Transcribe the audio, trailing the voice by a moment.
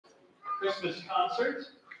Christmas concert.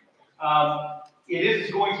 It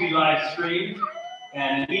is going to be live streamed,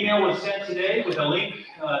 and an email was sent today with a link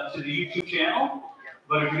to the YouTube channel.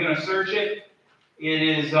 But if you're going to search it, it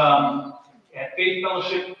is at Faith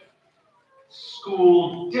Fellowship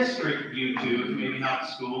School District YouTube, maybe not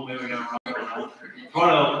school, maybe not one of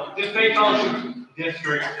those. Just Faith Fellowship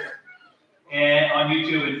District, and on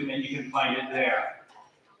YouTube, and you can find it there.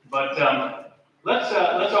 But let's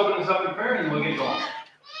open this up in prayer, and we'll get going.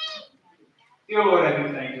 Dear Lord, I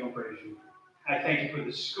do thank you and praise you. I thank you for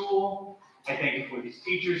the school. I thank you for these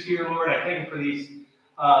teachers here, Lord. I thank you for these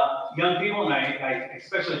young people, and I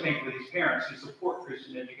especially thank you for these parents who support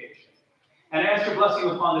Christian education. And I ask your blessing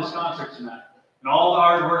upon this concert tonight, and all the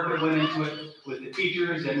hard work that went into it with the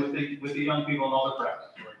teachers and with the young people and all the practice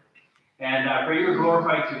work. And I pray you're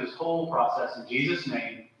glorified through this whole process. In Jesus'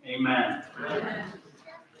 name, amen. Amen.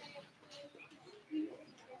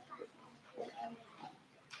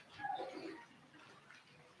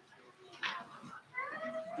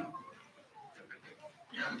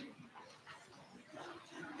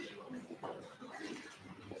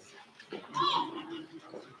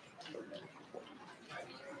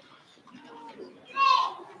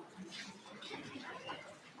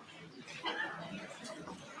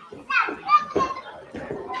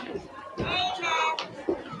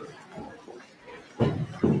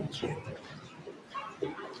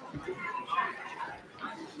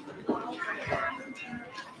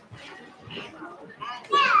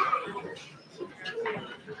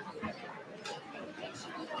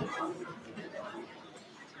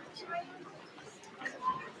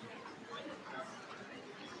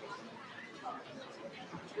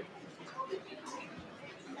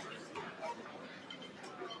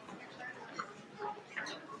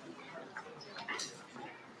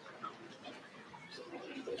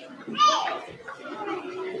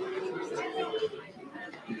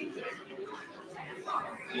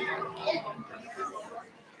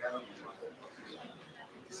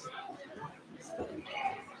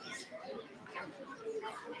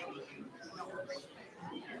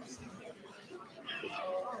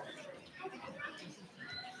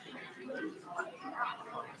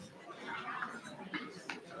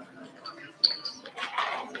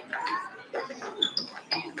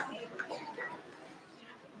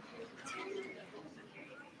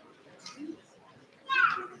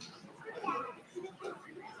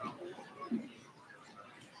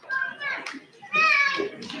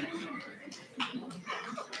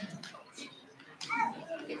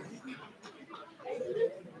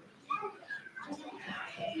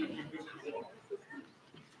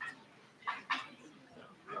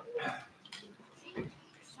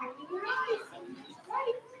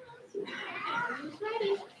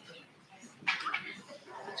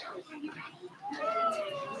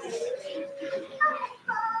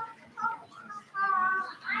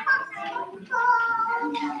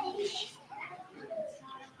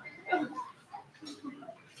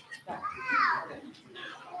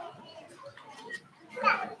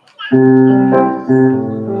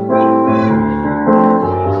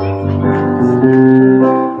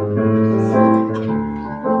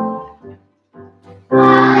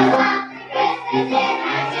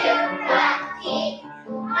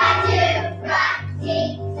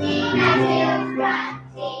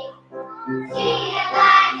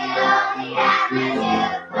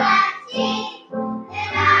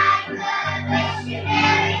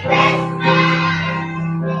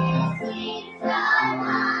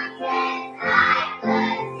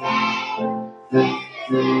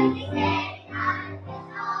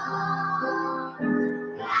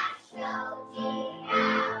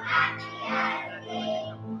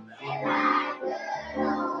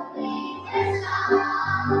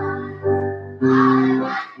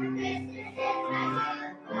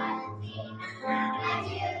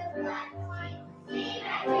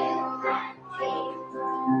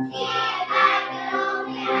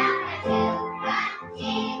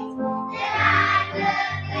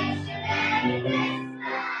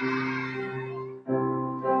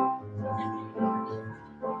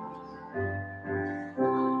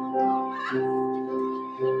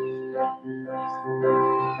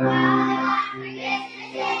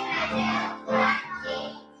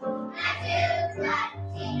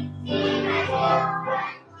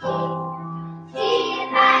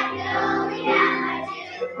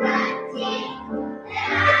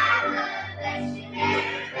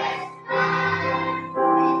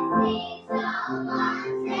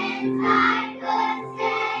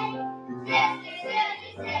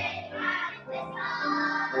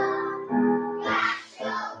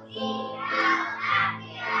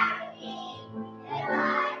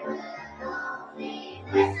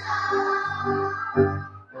 Whistle!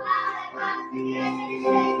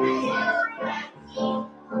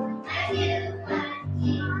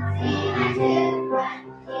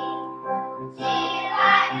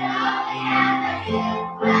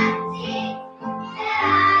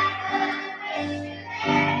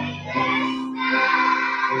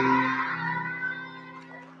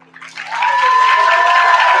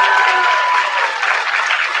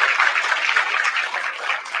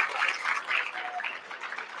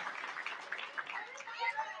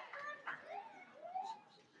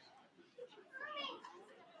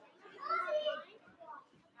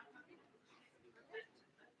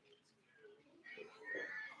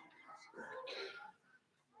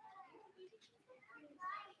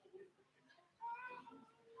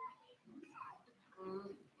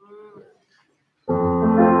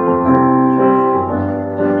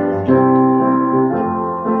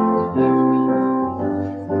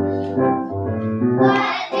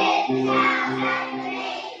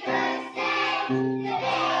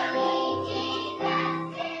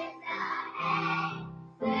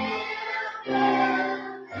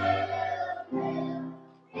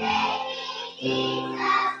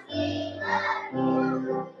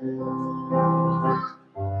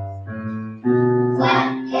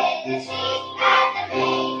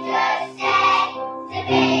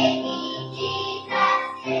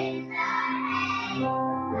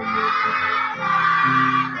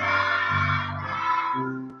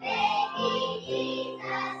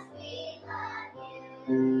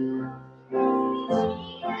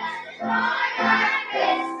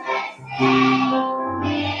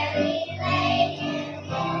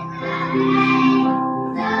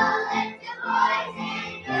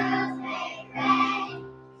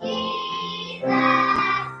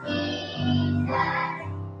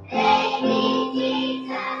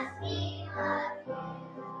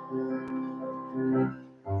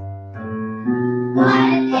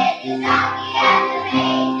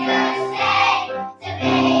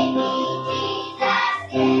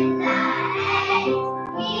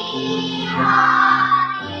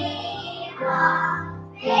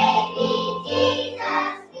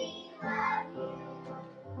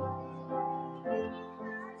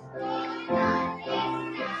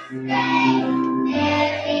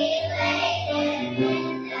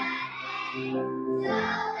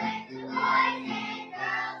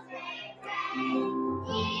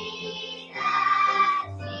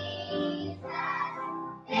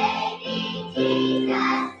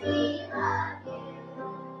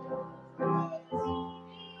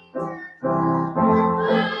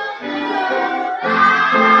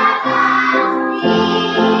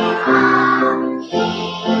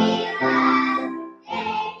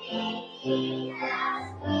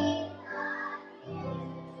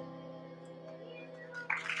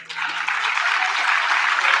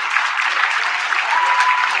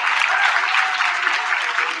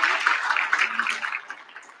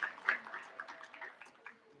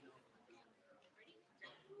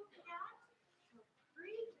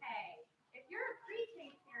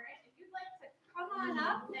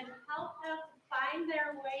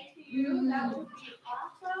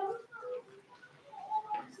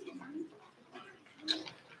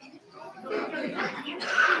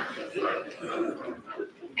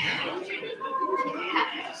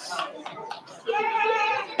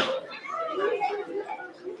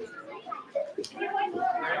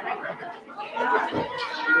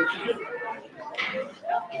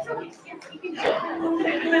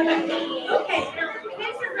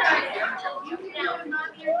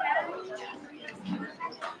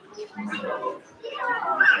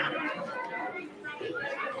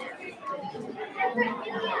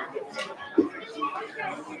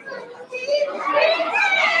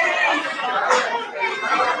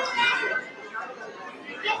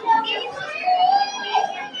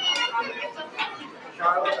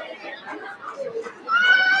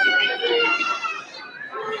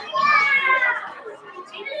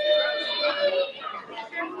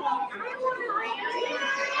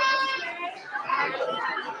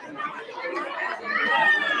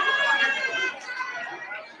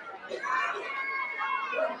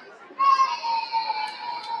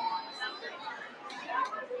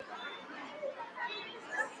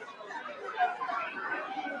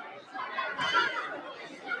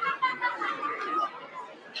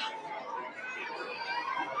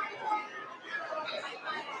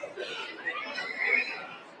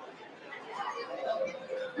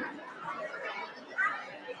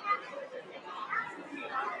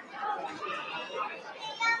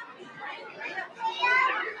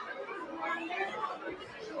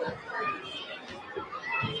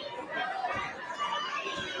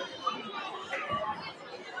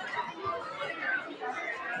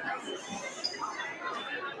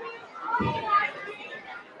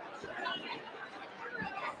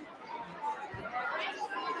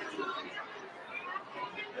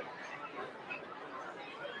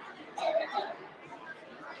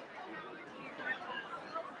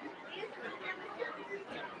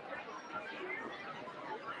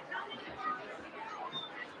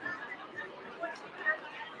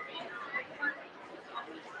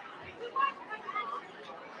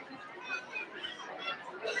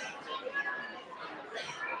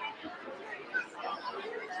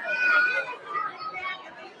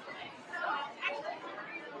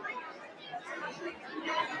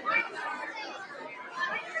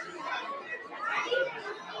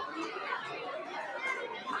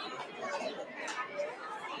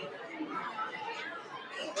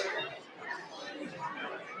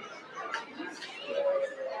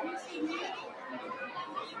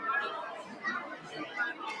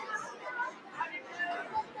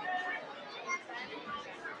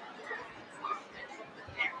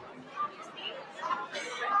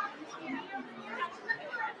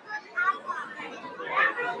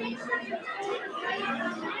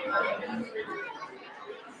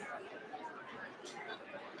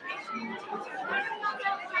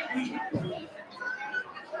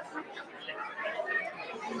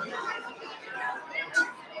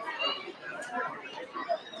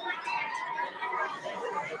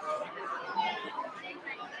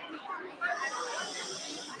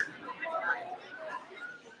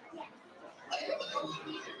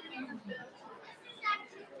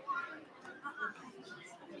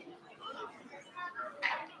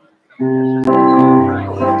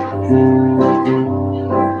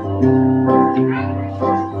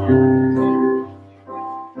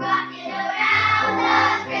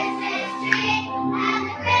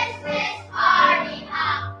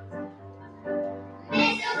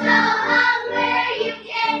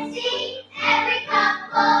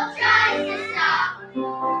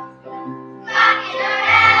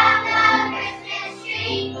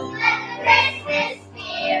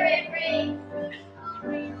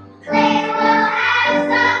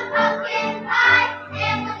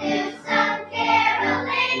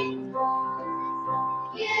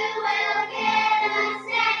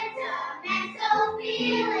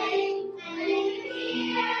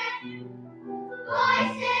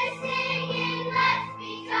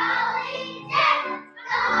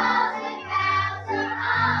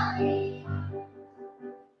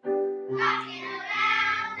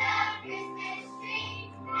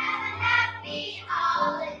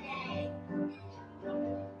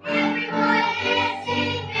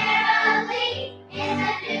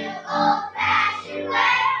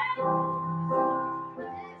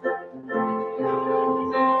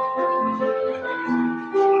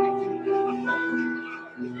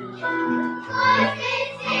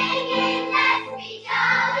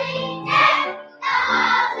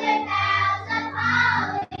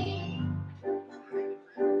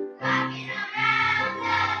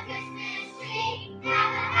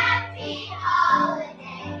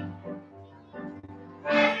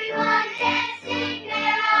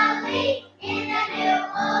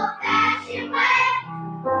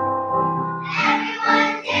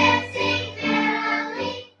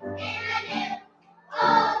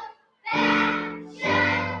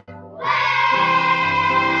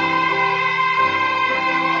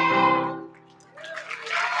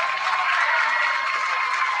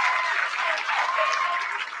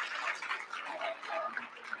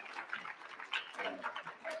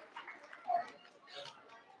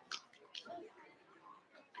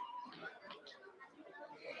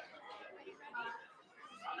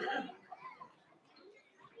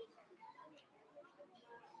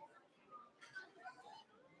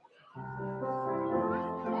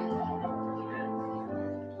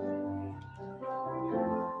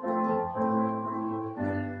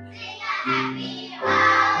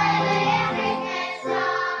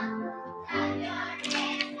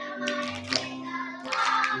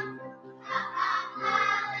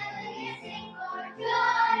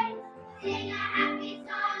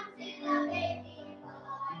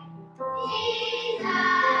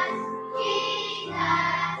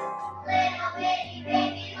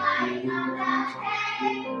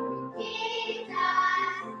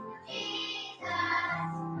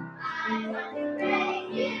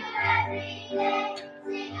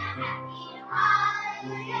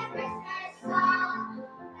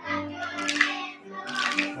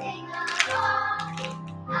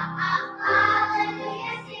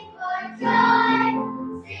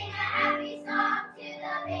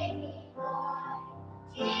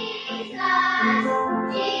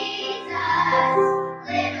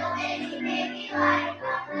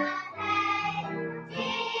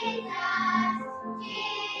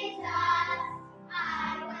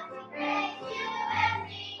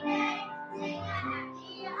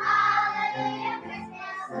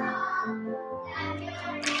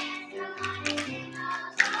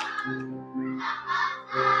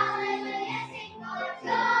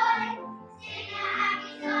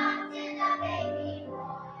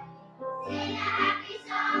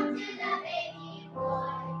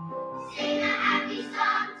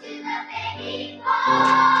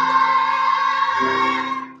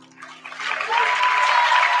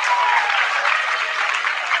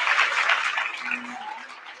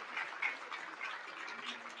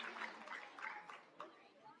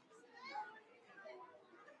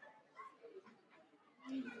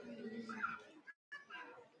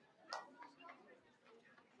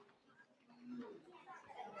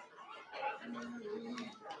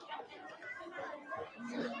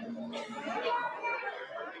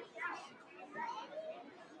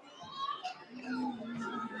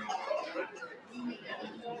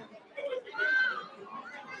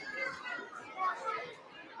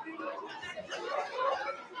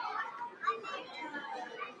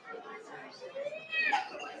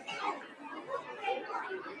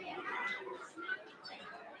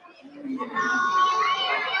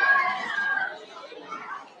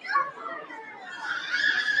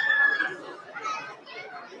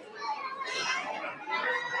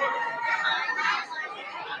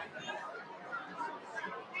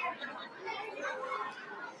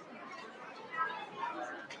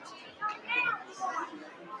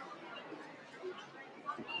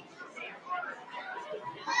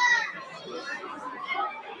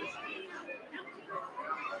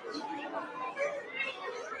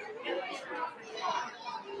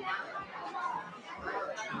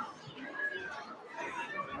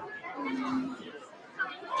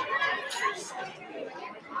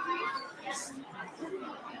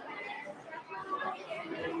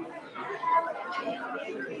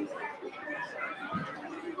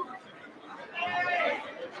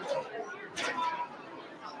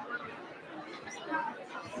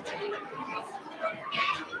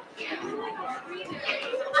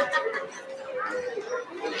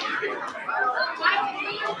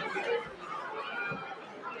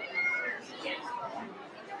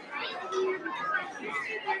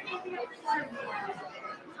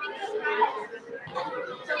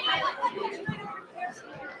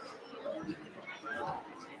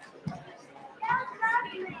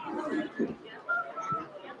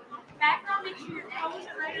 Background, make sure your phone's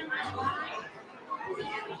right on that line.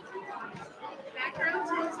 Background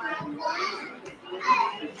is ready.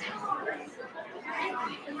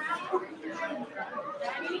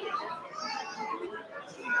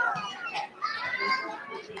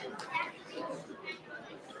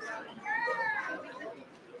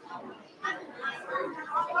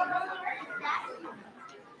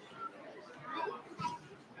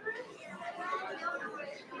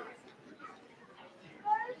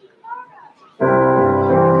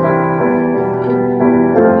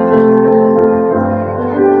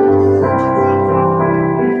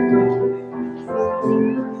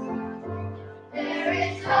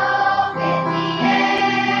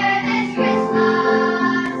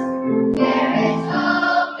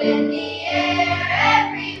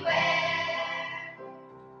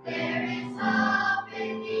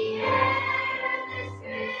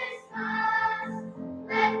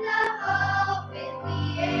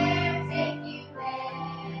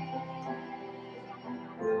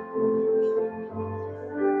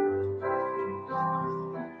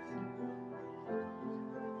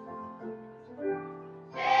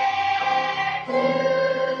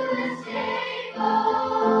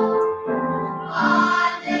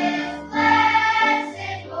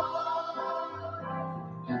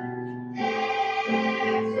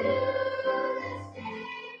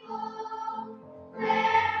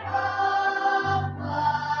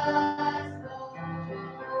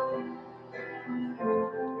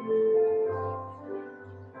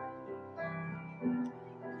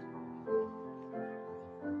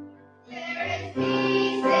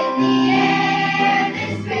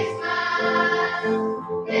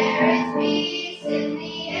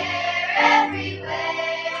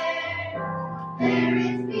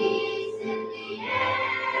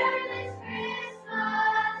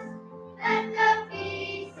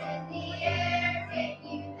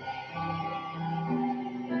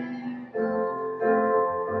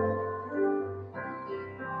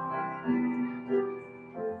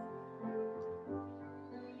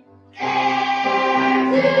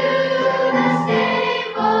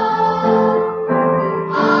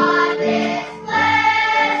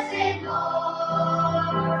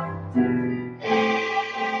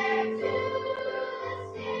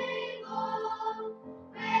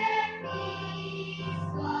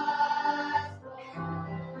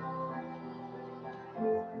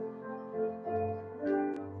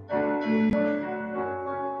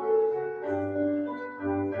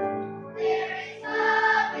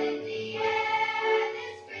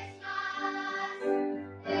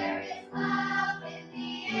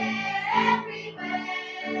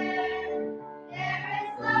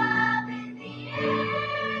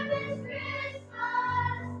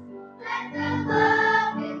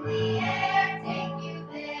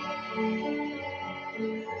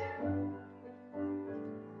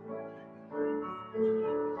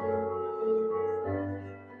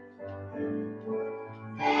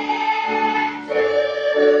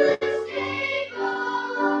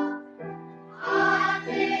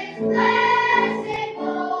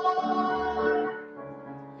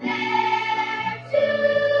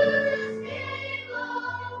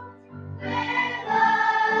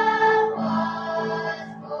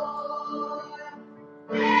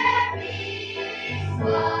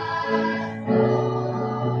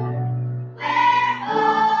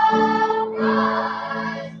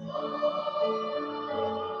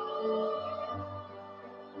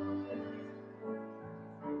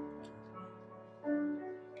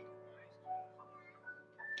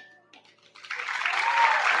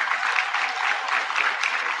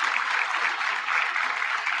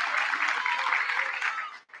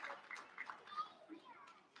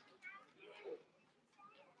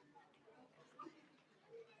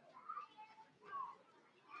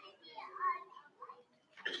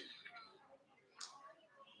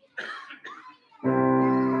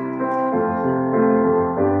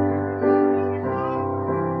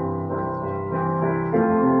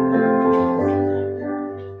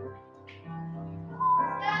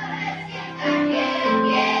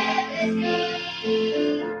 is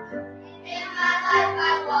me. In my life,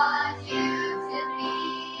 I want you to be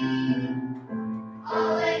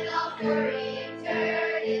all in all for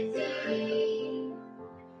eternity.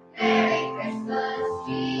 Merry Christmas,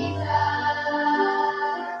 Jesus.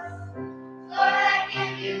 Lord, I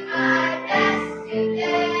give you my best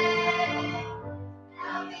today.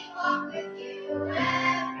 Help me walk with you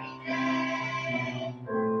every day.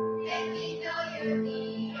 Make me know you're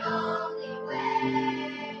the only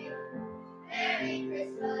way. Merry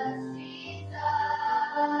Christmas, Jesus.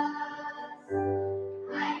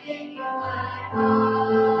 I give you my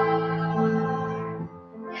heart.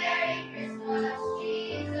 Merry Christmas,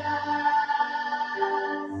 Jesus.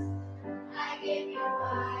 I give you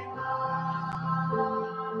my heart.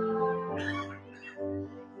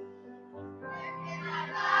 Where can I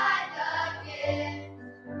find a gift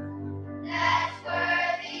that's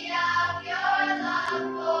worthy of your love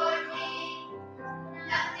for me?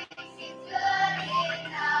 Nothing seems good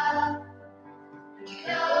enough.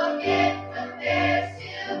 No gift compares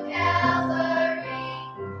to Calvary.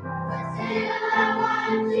 But still I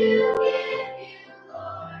want to give you,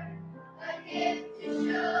 Lord, a gift to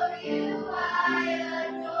show you I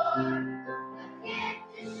adore, a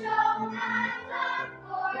gift to show my love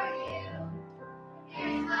for you.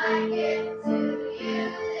 Here's my gift to you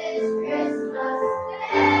this Christmas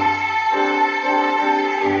day.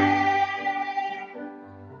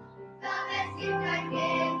 The best gift I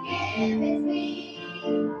can give is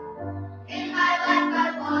me. In my life,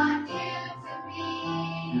 I want you to be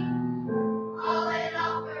all in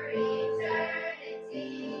all for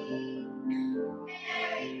eternity.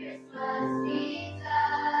 Merry Christmas, Jesus.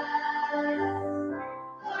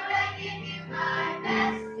 Lord, I give you my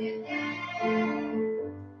best today.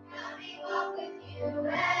 Help me walk with you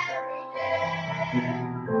every day.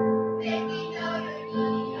 Make me know you're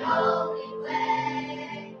the only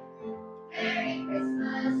way. Merry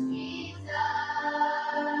Christmas, Jesus.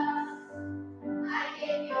 I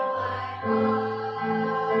give you my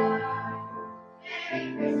heart.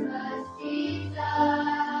 Merry Christmas, Jesus. I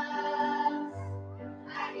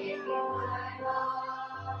give you my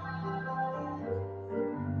heart.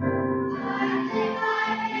 I lift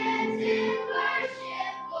my hands in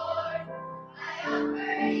worship, Lord. I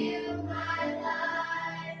offer you my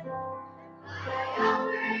life. I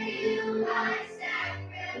offer you my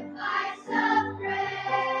sacrifice of praise.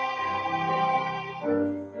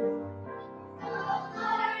 Oh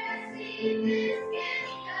Lord, receive this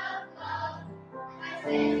gift of love. I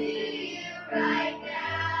send to you right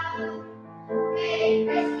now. May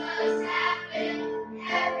Christmas happen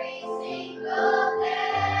every single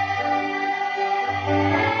day.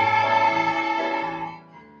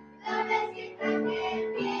 The best gift I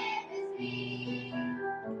can give is me.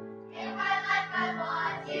 In my life, I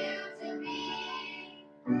want you to be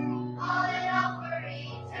all in all for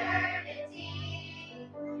eternity.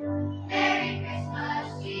 Merry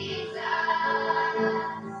Christmas, Jesus.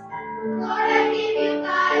 Lord, I give you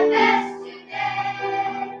my best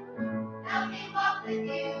today. Help me walk with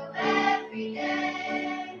you every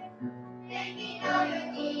day. Make me know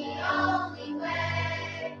you're the only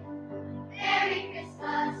way. Merry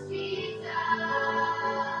Christmas, Jesus.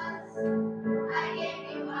 I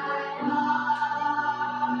give you my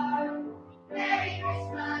heart. Merry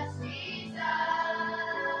Christmas, Jesus.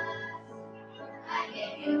 I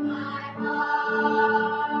give you my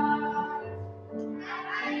heart. I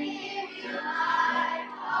give you my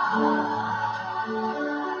heart.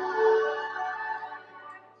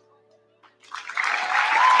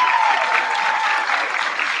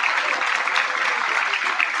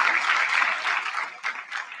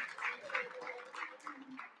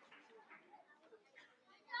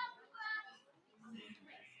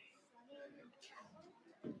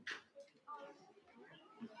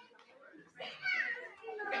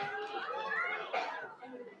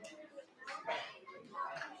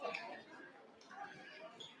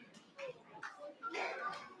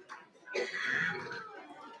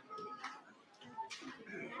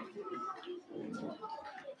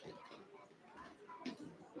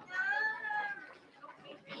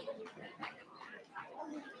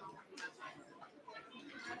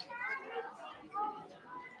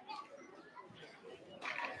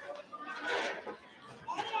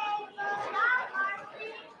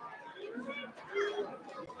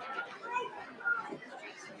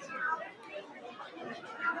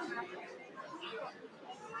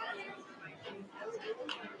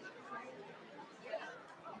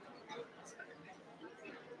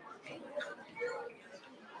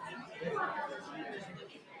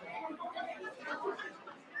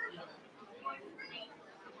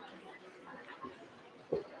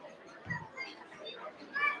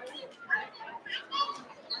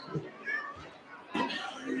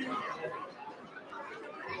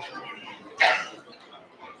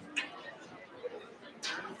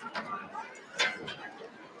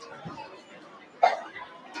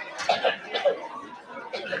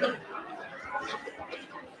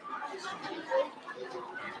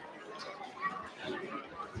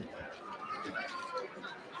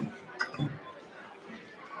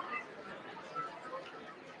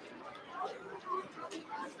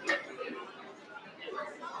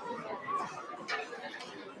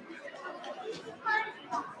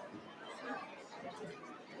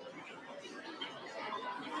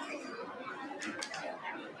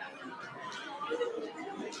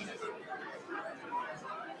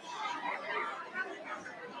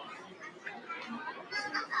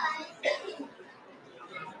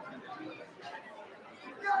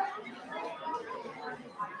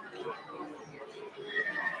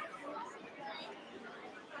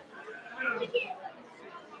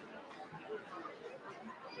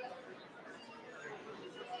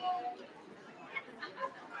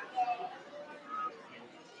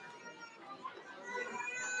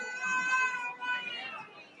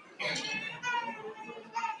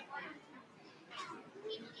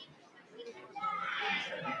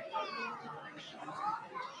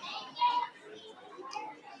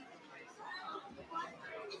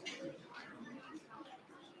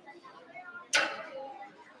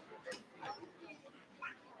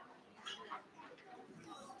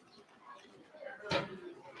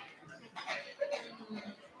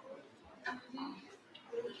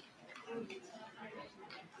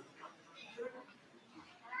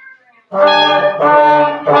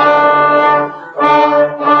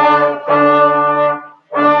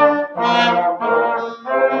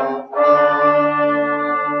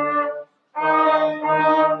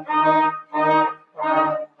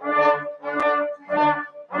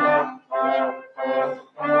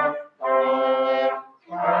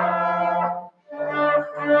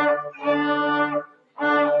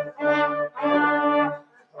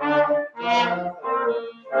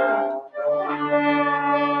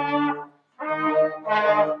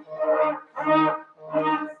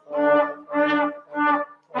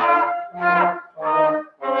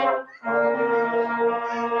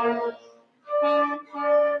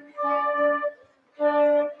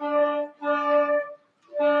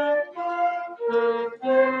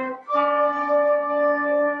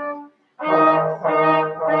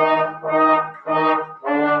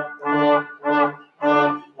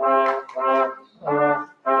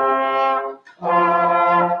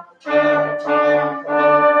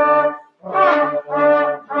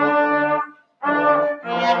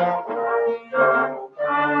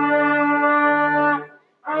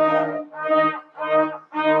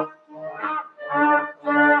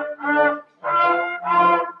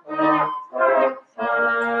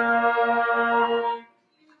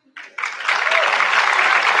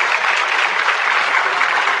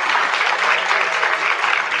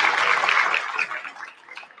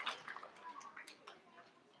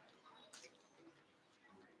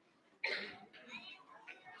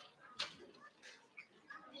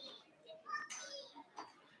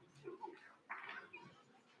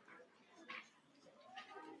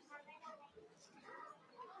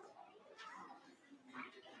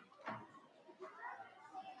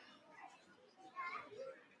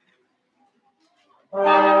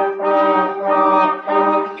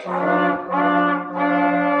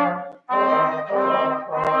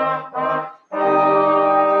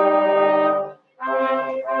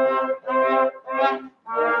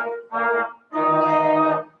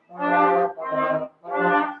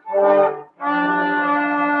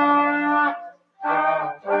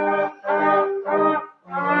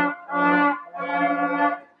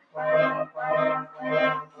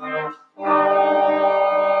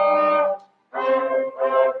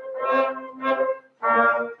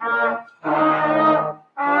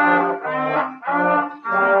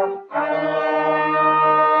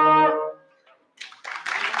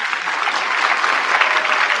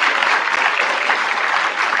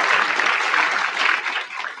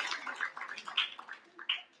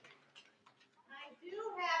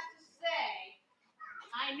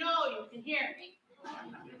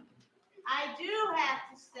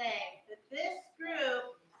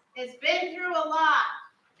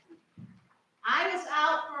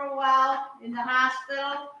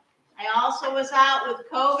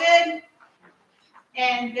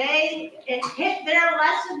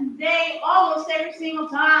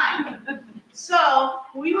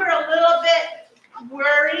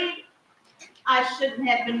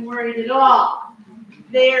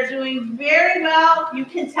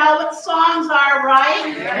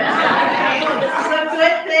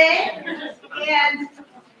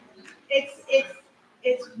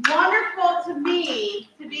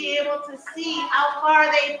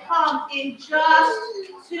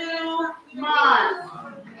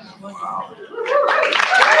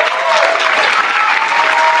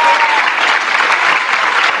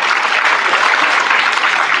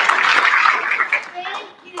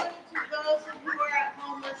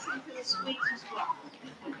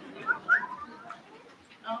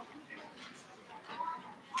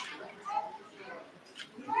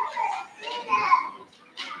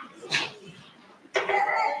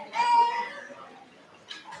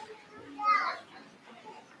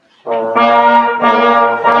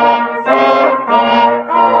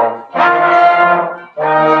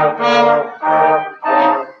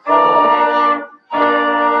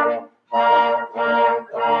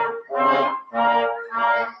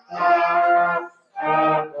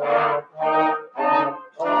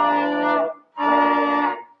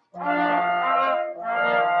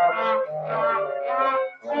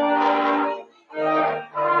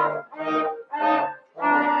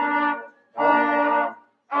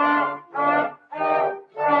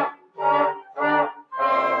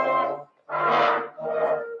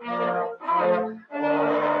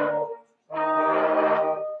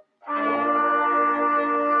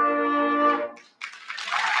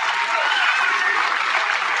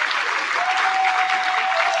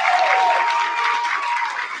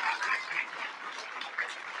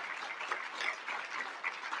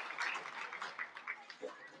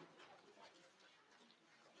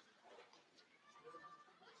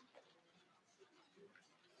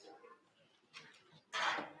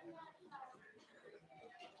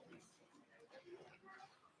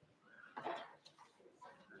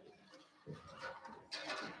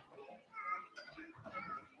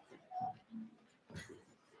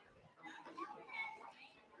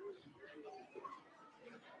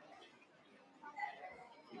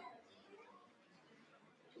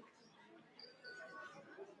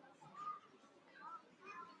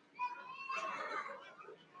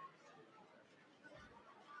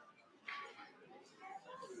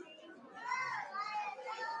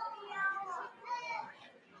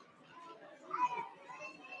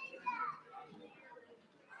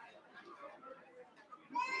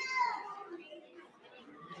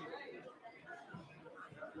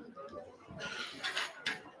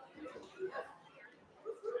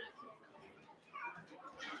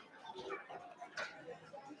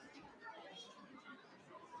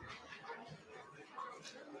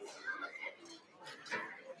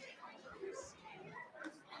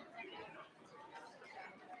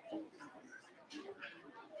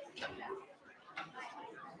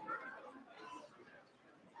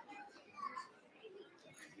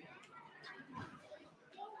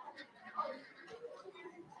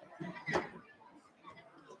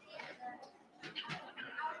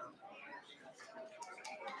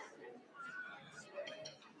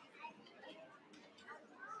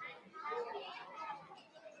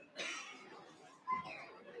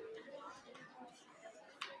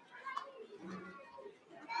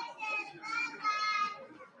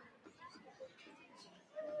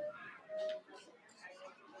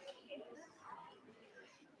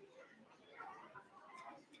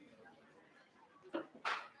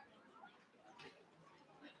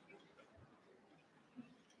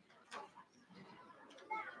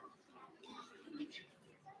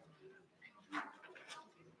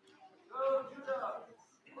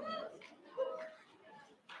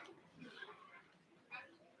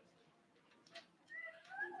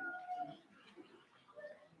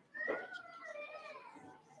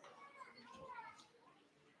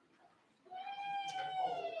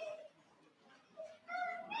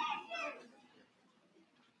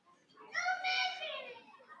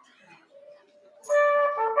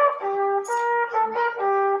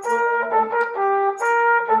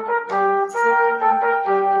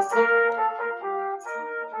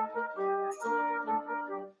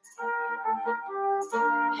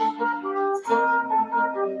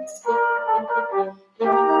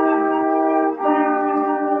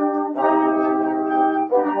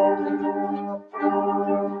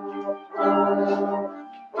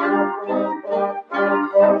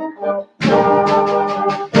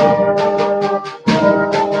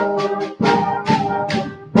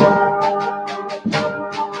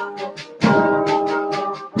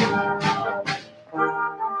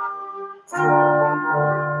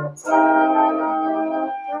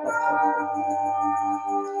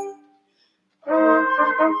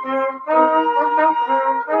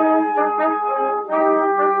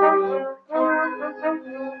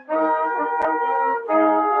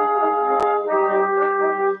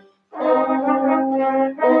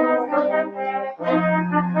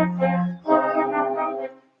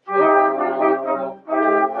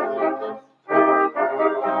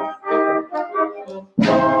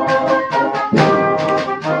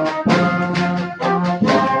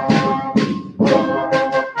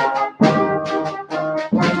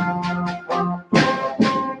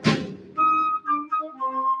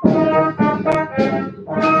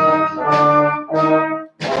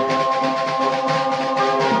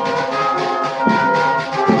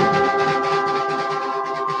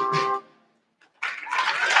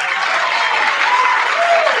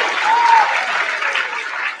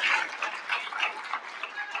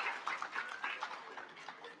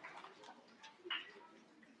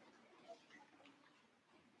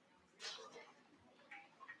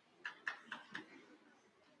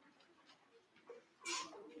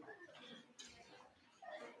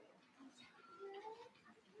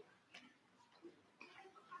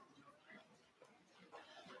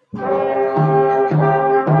 Just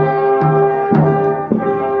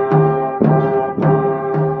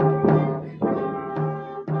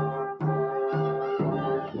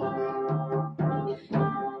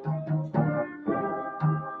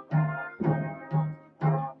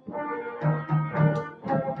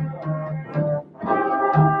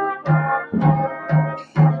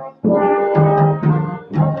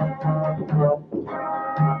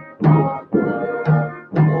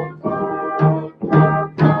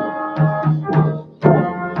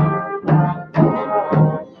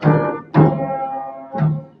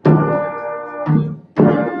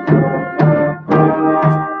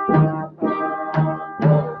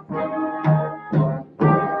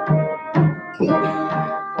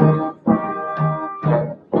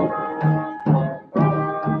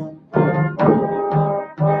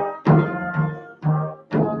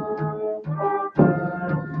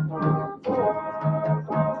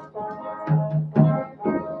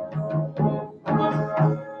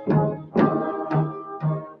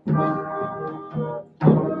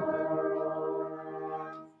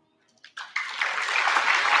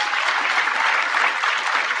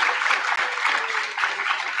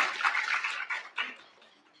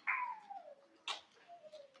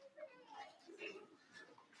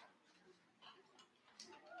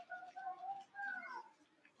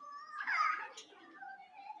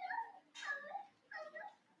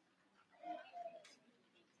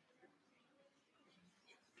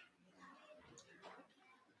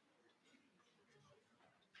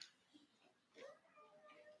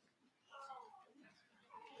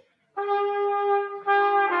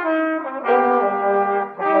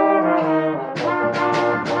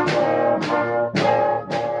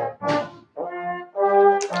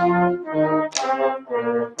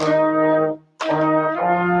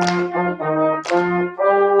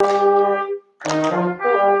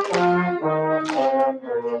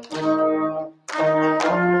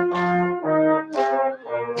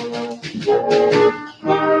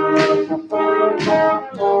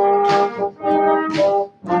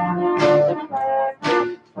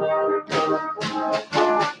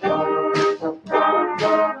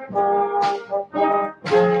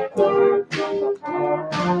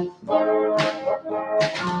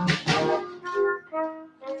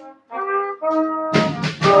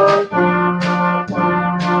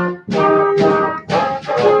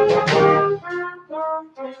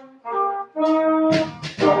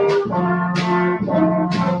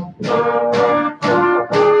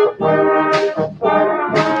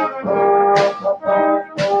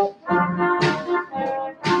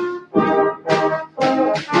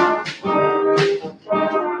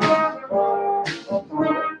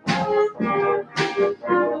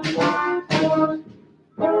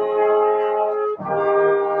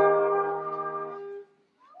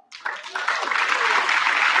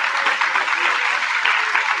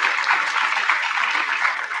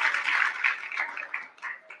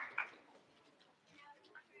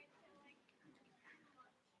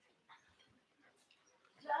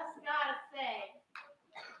gotta say,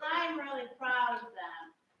 I'm really proud of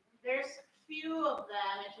them. There's few of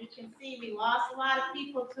them, as you can see, we lost a lot of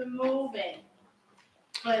people to moving,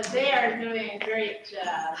 but they are doing a great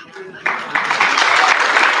job.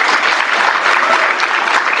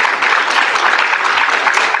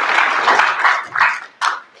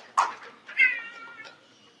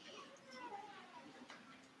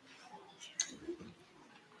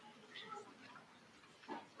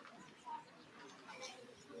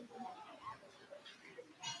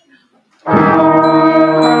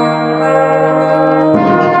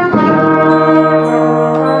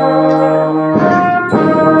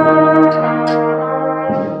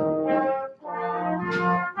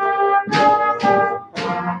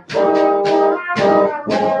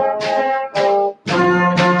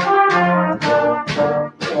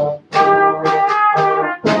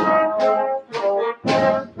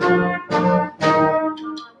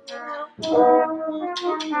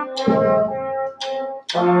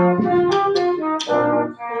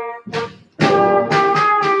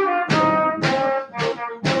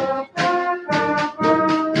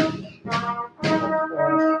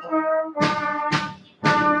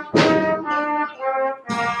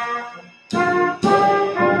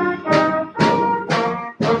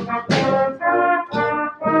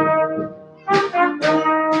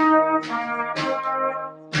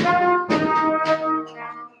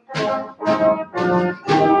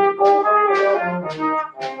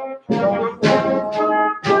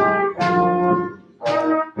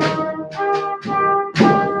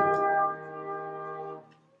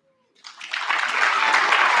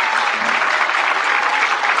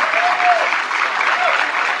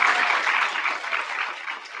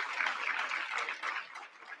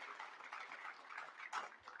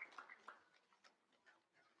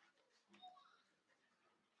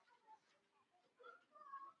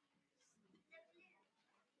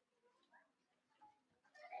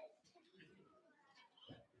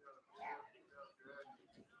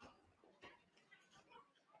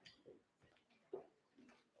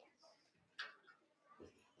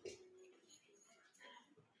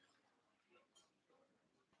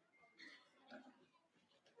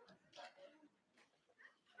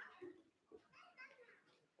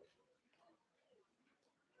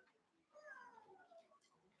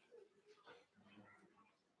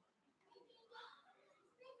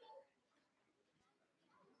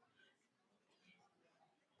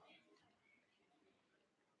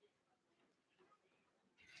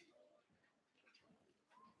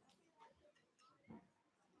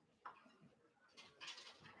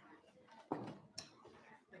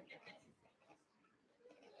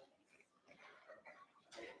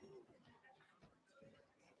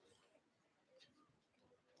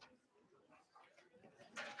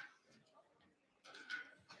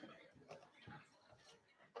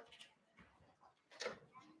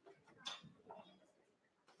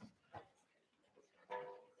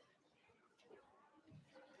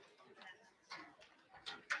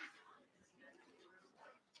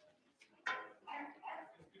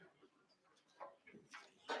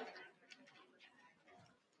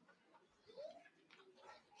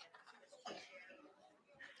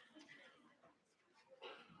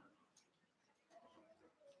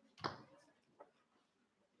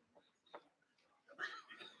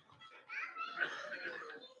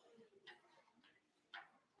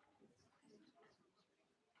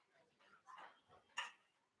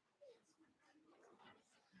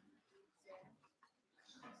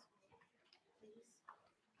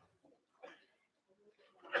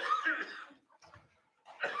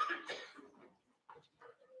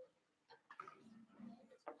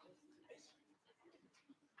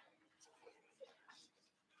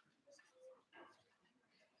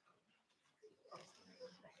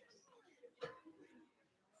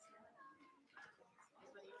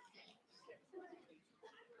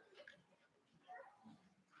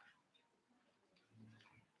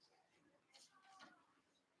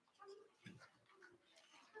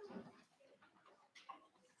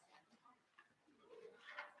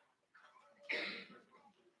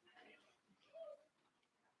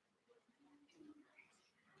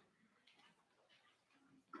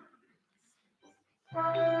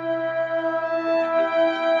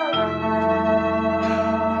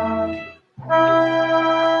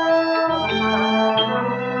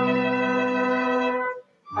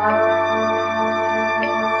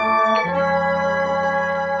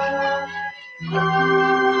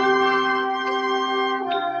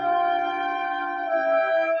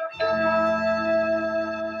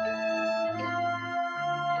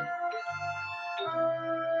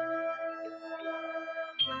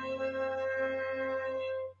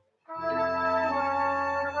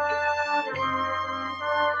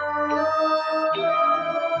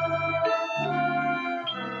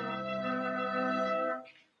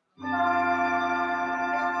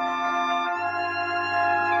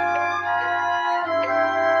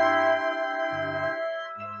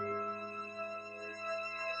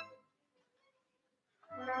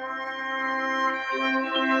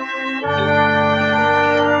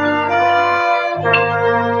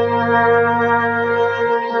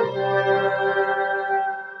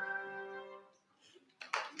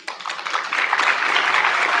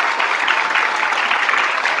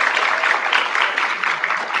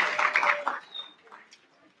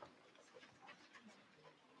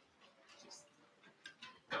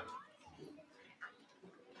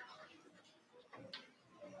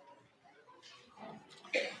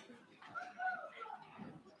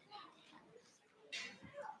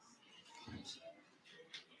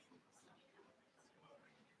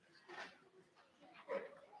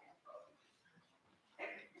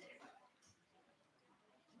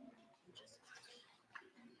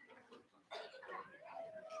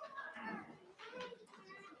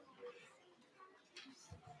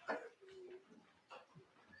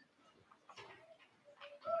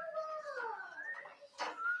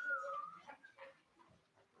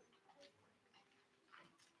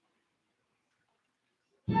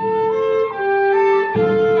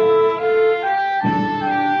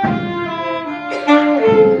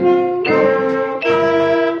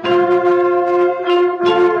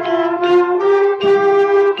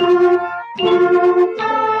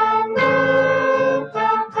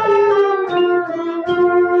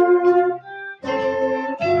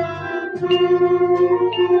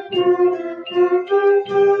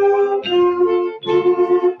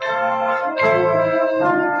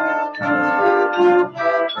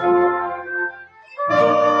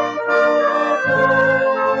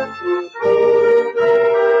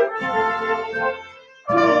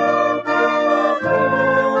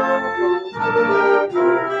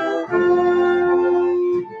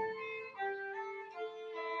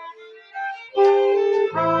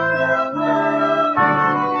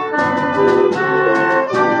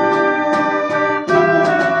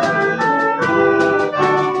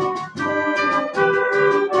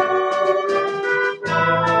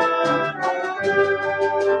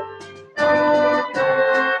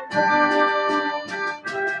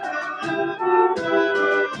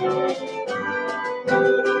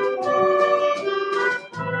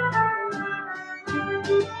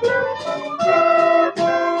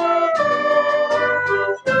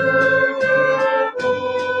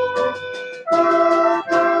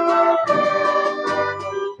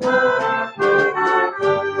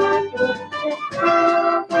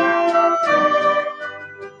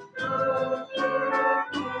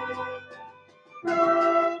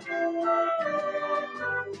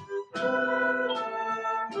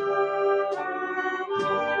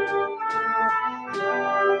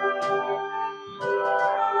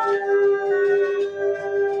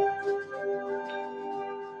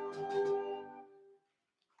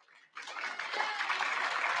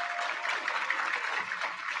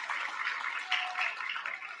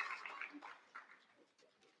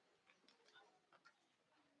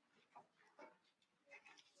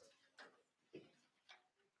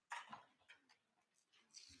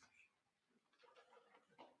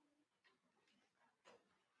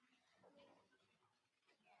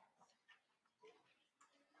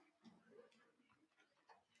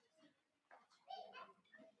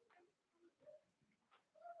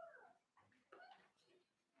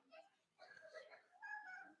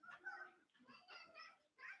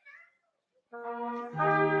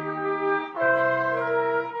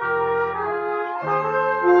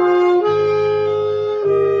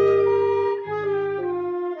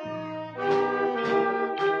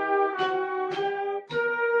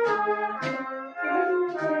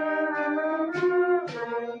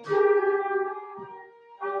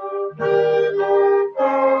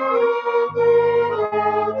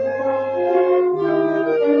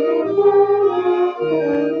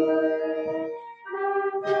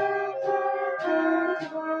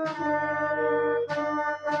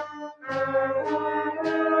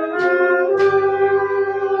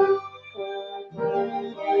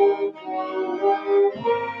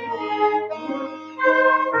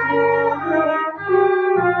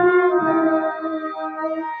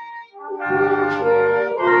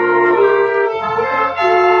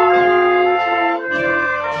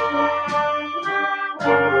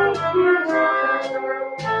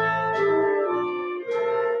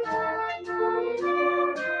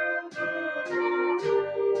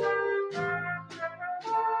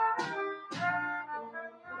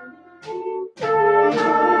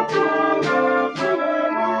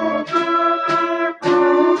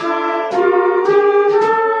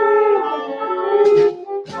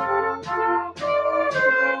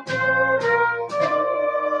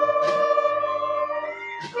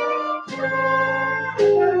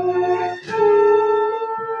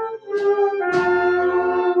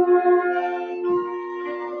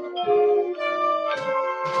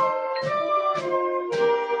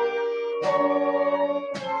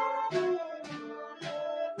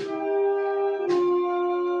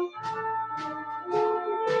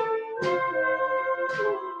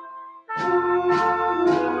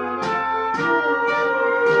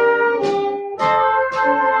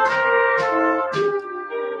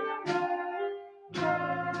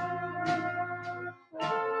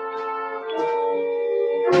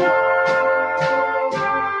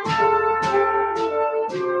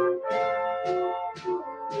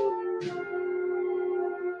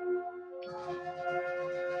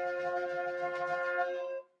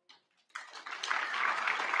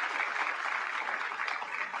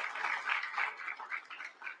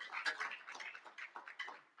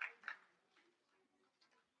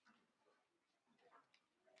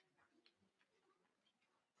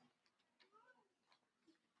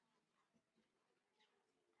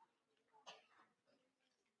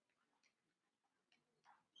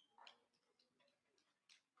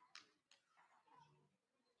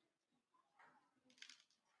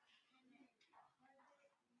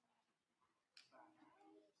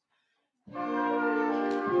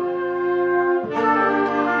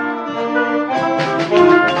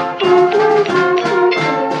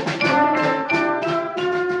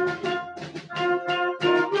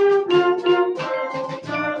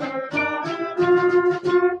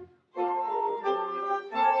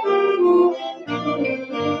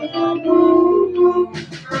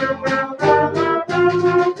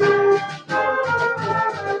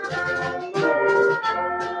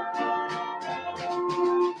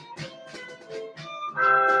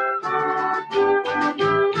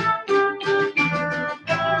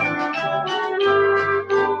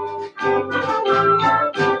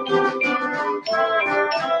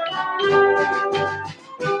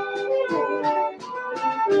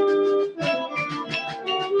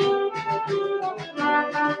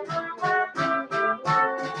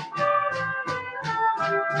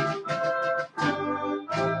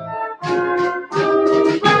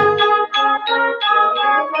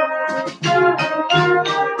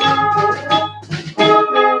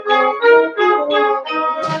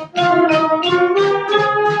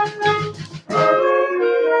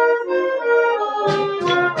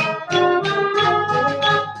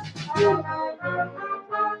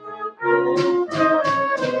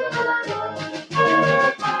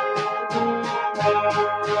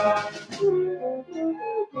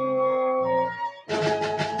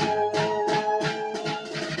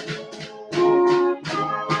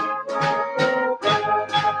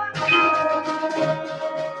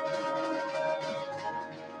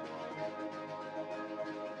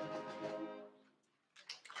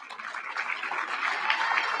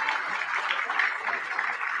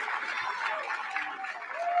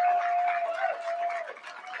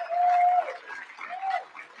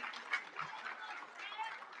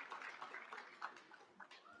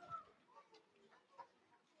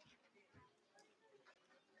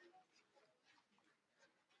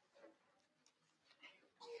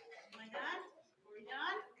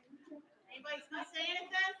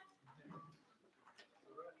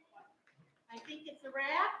 a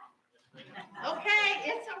wrap? Okay,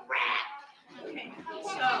 it's a wrap. Okay,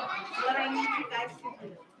 so what I need you guys to do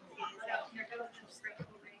is that you're going to sprinkle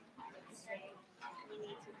rain. We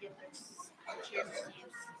need to get this chairs.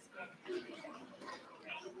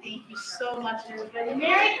 Thank you so much, everybody.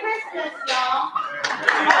 Merry Christmas, y'all.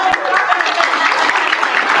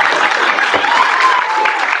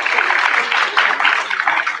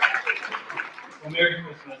 Well, Merry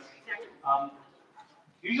Christmas.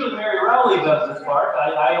 Usually Mary Rowley does this part.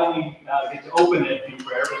 I only get to open it in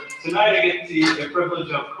prayer, but tonight I get the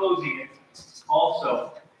privilege of closing it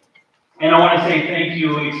also. And I want to say thank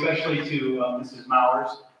you, especially to Mrs.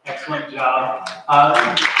 Mowers. Excellent job.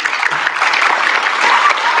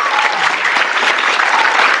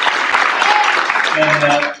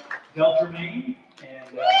 And Del Tremaine and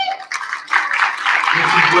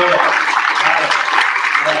Mrs. Will.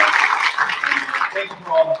 Thank you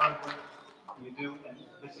for all the hard work you do, and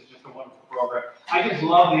this is just a wonderful program. I just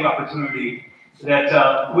love the opportunity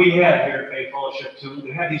that we have here at Faith Fellowship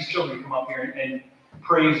to have these children come up here and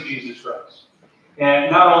praise Jesus Christ.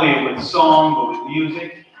 And not only with song, but with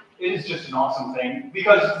music. It is just an awesome thing,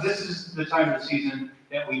 because this is the time of the season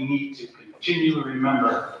that we need to continually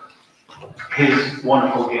remember His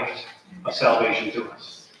wonderful gift of salvation to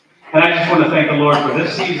us. And I just want to thank the Lord for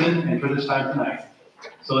this season and for this time tonight.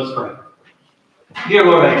 So let's pray. Dear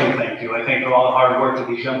Lord, I do thank you. I thank you for all the hard work that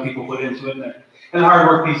these young people put into it, and the hard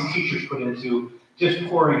work these teachers put into just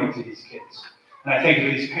pouring into these kids. And I thank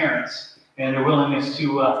you for these parents and their willingness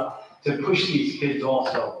to push these kids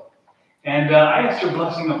also. And I ask your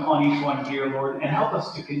blessing upon each one here, Lord, and help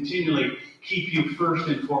us to continually keep you first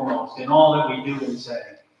and foremost in all that we do and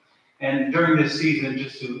say. And during this season,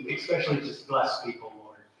 especially just bless people,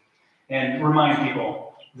 Lord. And remind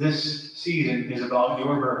people, this season is about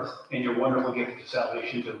your birth and your wonderful gift of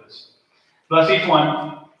salvation to us. Bless each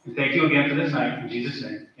one, and thank you again for this night. In Jesus'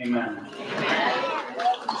 name, amen.